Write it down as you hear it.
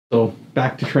So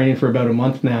back to training for about a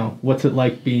month now. What's it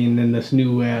like being in this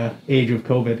new age of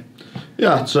COVID?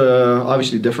 Yeah, it's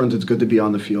obviously different. It's good to be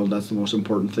on the field. That's the most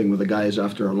important thing with the guys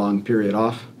after a long period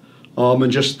off.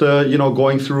 And just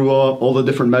going through all the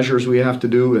different measures we have to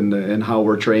do and how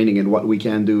we're training and what we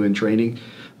can do in training.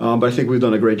 But I think we've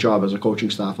done a great job as a coaching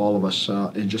staff, all of us,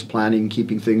 in just planning,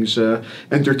 keeping things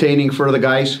entertaining for the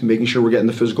guys, making sure we're getting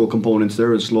the physical components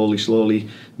there, and slowly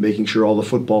making sure all the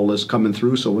football is coming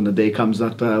through. So when the day comes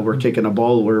that we're kicking a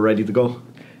ball, we're ready to go.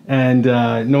 And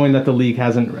knowing that the league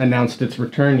hasn't announced its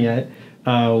return yet,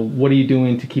 what are you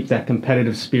doing to keep that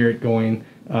competitive spirit going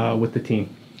with the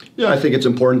team? Yeah, I think it's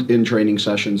important in training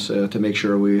sessions to make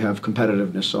sure we have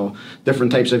competitiveness. So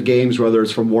different types of games, whether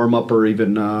it's from warm-up or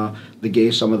even the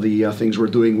game, some of the things we're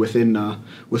doing within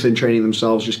training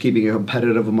themselves, just keeping it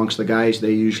competitive amongst the guys.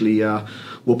 They usually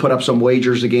will put up some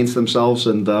wagers against themselves,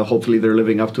 and hopefully they're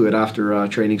living up to it after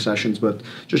training sessions. But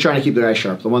just trying to keep the guys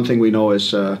sharp. The one thing we know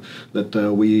is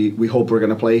that we hope we're going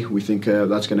to play. We think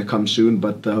that's going to come soon,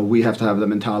 but we have to have the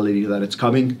mentality that it's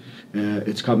coming.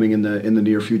 It's coming in the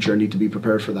near future. Need to be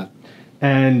prepared for that.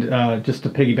 And just to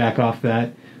piggyback off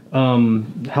that,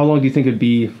 how long do you think it'd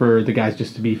be for the guys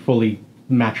just to be fully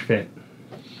match fit?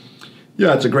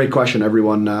 Yeah, it's a great question.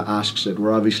 Everyone asks it.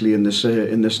 We're obviously in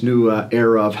this new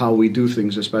era of how we do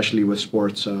things, especially with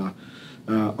sports.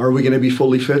 Are we going to be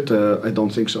fully fit? I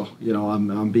don't think so.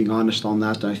 I'm being honest on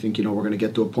that. I think we're going to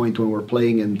get to a point when we're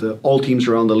playing, and all teams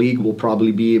around the league will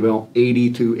probably be about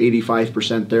 80 to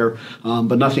 85% there.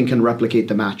 But nothing can replicate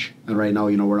the match. And right now,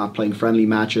 we're not playing friendly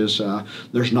matches.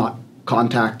 There's not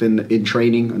contact in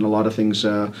training and a lot of things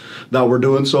that we're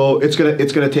doing, so it's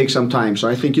gonna take some time. So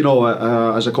I think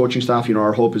as a coaching staff,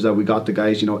 our hope is that we got the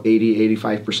guys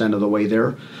 80-85% of the way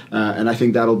there, and I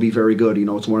think that'll be very good.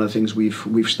 It's one of the things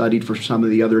we've studied for some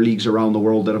of the other leagues around the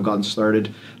world that have gotten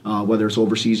started, whether it's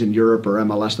overseas in Europe or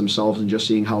MLS themselves, and just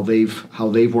seeing how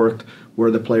they've worked, where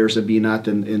the players have been at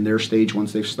in their stage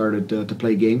once they've started to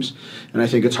play games. And I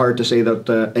think it's hard to say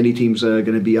that any team's going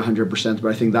to be 100%,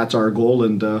 but I think that's our goal.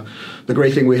 And the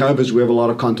great thing we have is we have a lot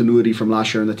of continuity from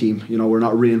last year in the team. We're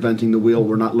not reinventing the wheel.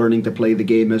 We're not learning to play the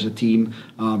game as a team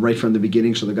right from the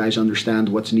beginning, so the guys understand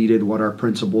what's needed, what our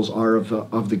principles are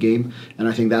of the game. And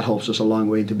I think that helps us a long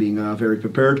way into being very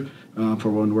prepared for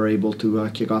when we're able to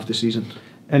kick off the season.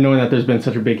 And knowing that there's been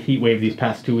such a big heat wave these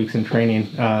past 2 weeks in training,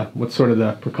 what's sort of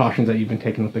the precautions that you've been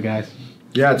taking with the guys?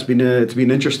 Yeah, it's been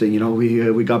interesting.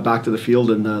 We got back to the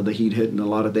field and the heat hit, and a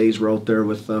lot of days we're out there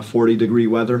with 40-degree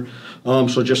weather.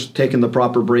 So just taking the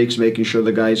proper breaks, making sure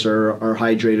the guys are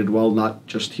hydrated well, not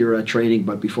just here at training,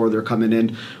 but before they're coming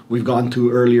in. We've gone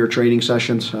to earlier training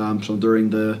sessions. So during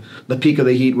the peak of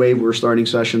the heat wave, we're starting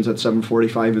sessions at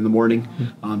 7:45 in the morning.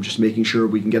 Just making sure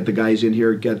we can get the guys in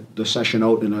here, get the session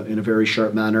out in a very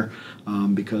sharp manner.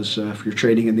 Because if you're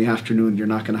training in the afternoon, you're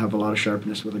not going to have a lot of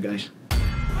sharpness with the guys.